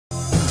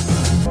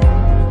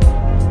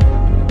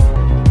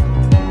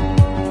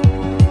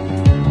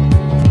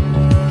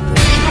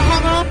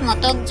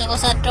যুৱ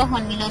ছাত্ৰ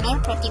সন্মিলনৰ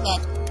প্ৰতিবাদ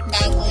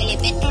দাগৈলে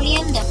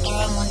পেট্ৰলিয়াম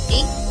দপ্তৰৰ মন্ত্ৰী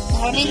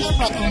ধৰ্মেন্দ্ৰ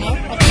প্ৰধানৰ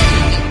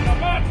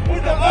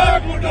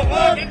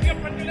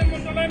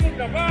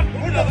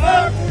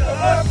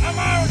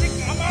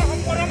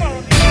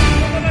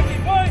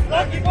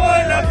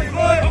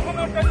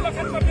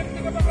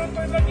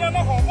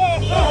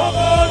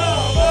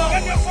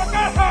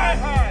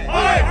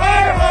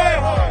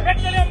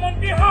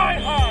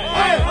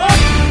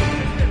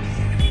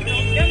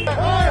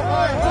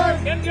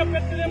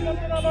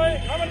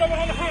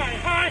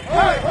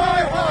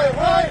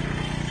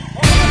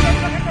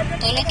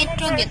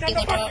তৈলক্ষেত্ৰ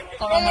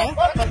ব্যক্তিগতকৰণৰ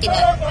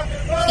প্ৰতিবাদ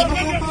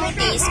শিৱসাগৰ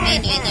 23 মে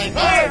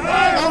 2020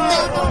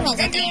 লকডাউনৰ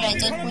মাজতে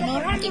ৰাজ্যত পুনৰ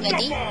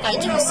প্ৰতিবাদী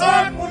কাৰ্যসূচী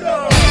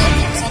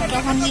ছাত্ৰ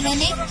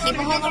সন্মিলনে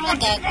শিৱসাগৰৰ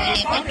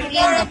দাগৈলে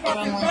পেট্ৰলিয়াম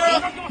দপ্তৰৰ মন্ত্ৰী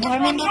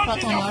ধৰ্মেন্দ্ৰ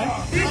প্ৰধানৰ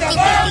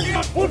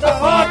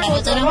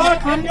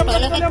জনসাধাৰণ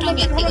তৈলক্ষেত্ৰ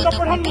ব্যক্তিগত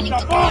কোম্পানীক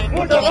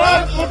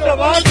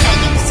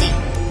কাৰ্যসূচী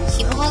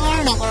শিৱসাগৰ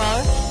নগৰৰ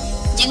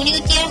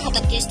জেংৰিগুটিয়াৰ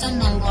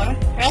 37 নম্বৰ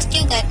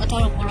ৰাষ্ট্ৰীয়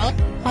ঘাইপথৰ ওপৰত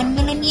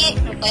সন্মিলনীয়ে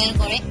ৰূপায়ণ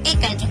কৰে এই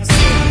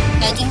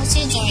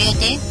কাৰ্যসূচীৰ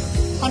জৰিয়তে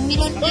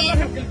সন্মিলনীয়ে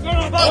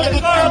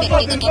তৈলক্ষেত্ৰ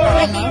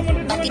ব্যক্তিগতকৰণৰ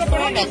বাতিল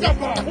কৰাৰ দাবী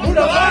উত্থাপন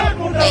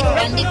কৰে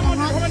প্ৰাণদীপ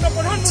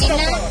মোহন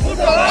চীনা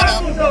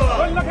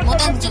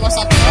মটক যুৱ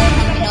ছাত্ৰ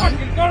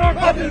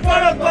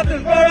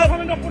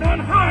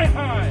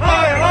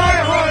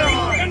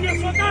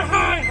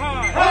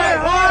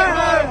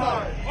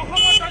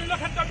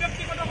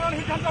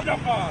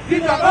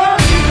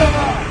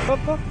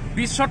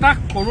বিশ্বতাক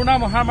কৰোনা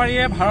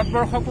মহামাৰীয়ে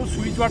ভাৰতবৰ্ষকো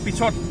চুই যোৱাৰ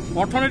পিছত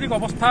অৰ্থনৈতিক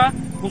অৱস্থা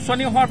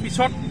শোচনীয় হোৱাৰ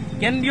পিছত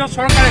কেন্দ্ৰীয়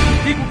চৰকাৰে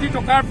কোটি কোটি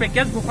টকাৰ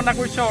পেকেজ ঘোষণা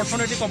কৰিছে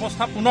অৰ্থনৈতিক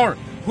অৱস্থা পুনৰ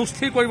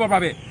সুস্থিৰ কৰিবৰ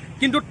বাবে।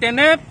 কিন্তু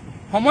তেনে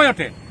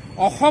সময়তে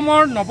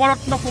অসমৰ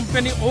নৱৰত্ন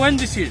কোম্পানী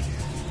ONGCৰ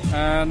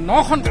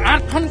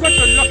 8খনকৈ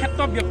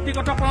তৈলক্ষেত্ৰ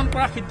ব্যক্তিগতকৰণ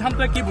কৰাৰ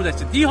সিদ্ধান্তই কি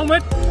বুজাইছে? যি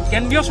সময়ত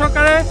কেন্দ্ৰীয়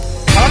চৰকাৰে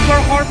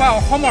ভাৰতবৰ্ষৰ বা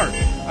অসমৰ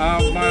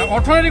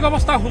অৰ্থনৈতিক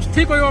অৱস্থা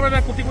সুস্থিৰ কৰিবৰ বাবে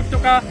কোটি কোটি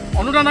টকা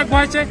অনুদান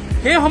আগবঢ়াইছে,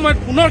 সেই সময়ত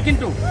পুনৰ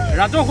কিন্তু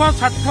ৰাজহুৱা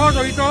স্বাৰ্থ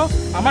জড়িত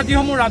আমাৰ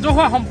যিসমূহ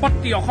ৰাজহুৱা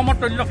সম্পত্তি অসমৰ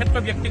তৈলক্ষেত্ৰ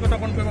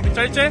ব্যক্তিগতকৰণ কৰিব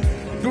বিচাৰিছে।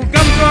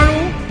 দুৰ্গান্ত আৰু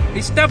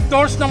ষ্টেপ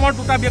ডৰ্ছ নামৰ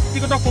দুটা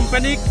ব্যক্তিগত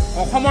কোম্পানীক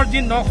অসমৰ যি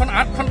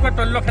 8খনকৈ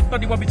তৈলক্ষেত্ৰ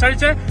দিব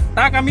বিচাৰিছে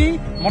তাক আমি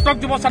মটক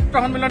যুৱ ছাত্ৰ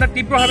সন্মিলনে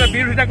তীব্ৰভাৱে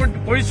বিৰোধিতা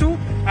কৰিছো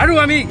আৰু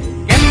আমি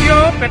কেন্দ্ৰীয়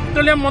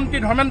পেট্ৰলিয়াম মন্ত্ৰী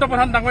ধৰ্মেন্দ্ৰ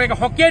প্ৰধান ডাঙৰীয়াক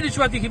সকীয়াই দিছো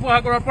আজি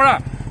শিৱসাগৰৰ পৰা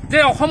যে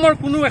অসমৰ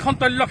কোনো এখন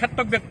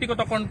তৈলক্ষেত্ৰক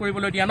ব্যক্তিগতকৰণ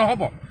কৰিবলৈ দিয়া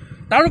নহ'ব।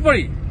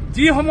 তাৰোপৰি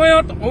যি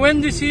সময়ত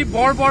ONGC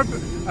বৰ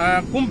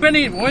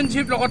কোম্পানী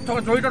ONGCৰ লগত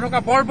জড়িত থকা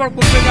বৰ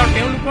কোম্পানী আৰু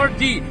তেওঁলোকৰ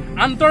যি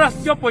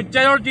আন্তঃৰাষ্ট্ৰীয়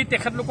পৰ্যায়ৰ যি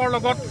তেখেতলোকৰ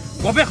লগত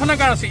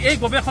গৱেষণাগাৰ আছে, এই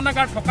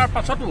গৱেষণাগাৰ থকাৰ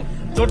পাছতো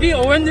যদি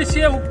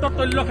ONGCয়ে উক্ত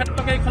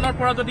তৈলক্ষেত্ৰকেইখনৰ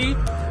পৰা যদি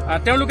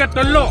তেওঁলোকে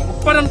তৈল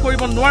উৎপাদন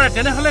কৰিব নোৱাৰে,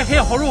 তেনেহ'লে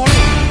সেই সৰু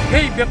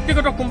সেই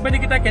ব্যক্তিগত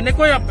কোম্পানীকেইটাই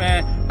কেনেকৈ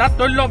তাত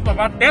তৈল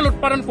বা তেল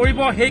উৎপাদন কৰিব,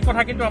 সেই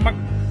কথা কিন্তু আমাক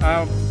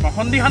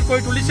সন্দিহান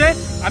কৰি তুলিছে।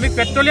 আমি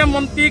পেট্ৰলিয়াম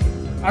মন্ত্ৰীক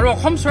আৰু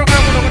অসম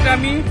চৰকাৰৰ লগতে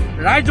আমি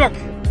ৰাইজক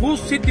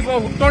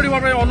উত্তৰ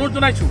দিবৰ বাবে অনুৰোধ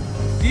জনাইছো।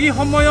 যি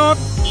সময়ত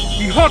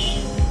বৃহৎ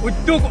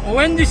উদ্যোগ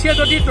ONGCয়ে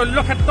যদি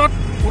তৈলক্ষেত্ৰত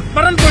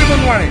উৎপাদন কৰিব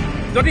নোৱাৰে,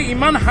 যদি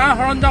ইমান সা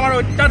সৰঞ্জাম আৰু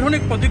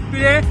অত্যাধুনিক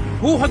প্ৰযুক্তিৰে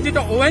সুসজ্জিত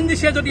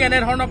ONGCয়ে যদি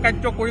এনেধৰণৰ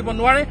কাৰ্য কৰিব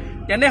নোৱাৰে,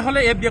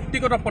 তেনেহ'লে এই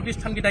ব্যক্তিগত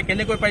প্ৰতিষ্ঠানকেইটাই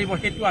কেনেকৈ পাৰিব,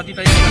 সেইটো আজি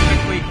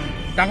তাৰিখকৈ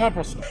ডাঙৰ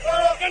প্ৰশ্ন।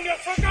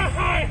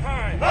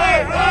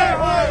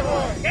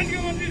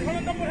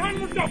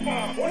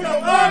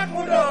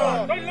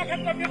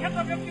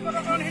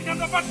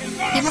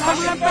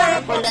 শিৱসাগৰৰ পৰা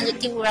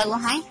পল্লৱজ্যোতি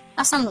বুঢ়াগোহাঁই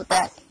আছাম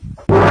লুটাড।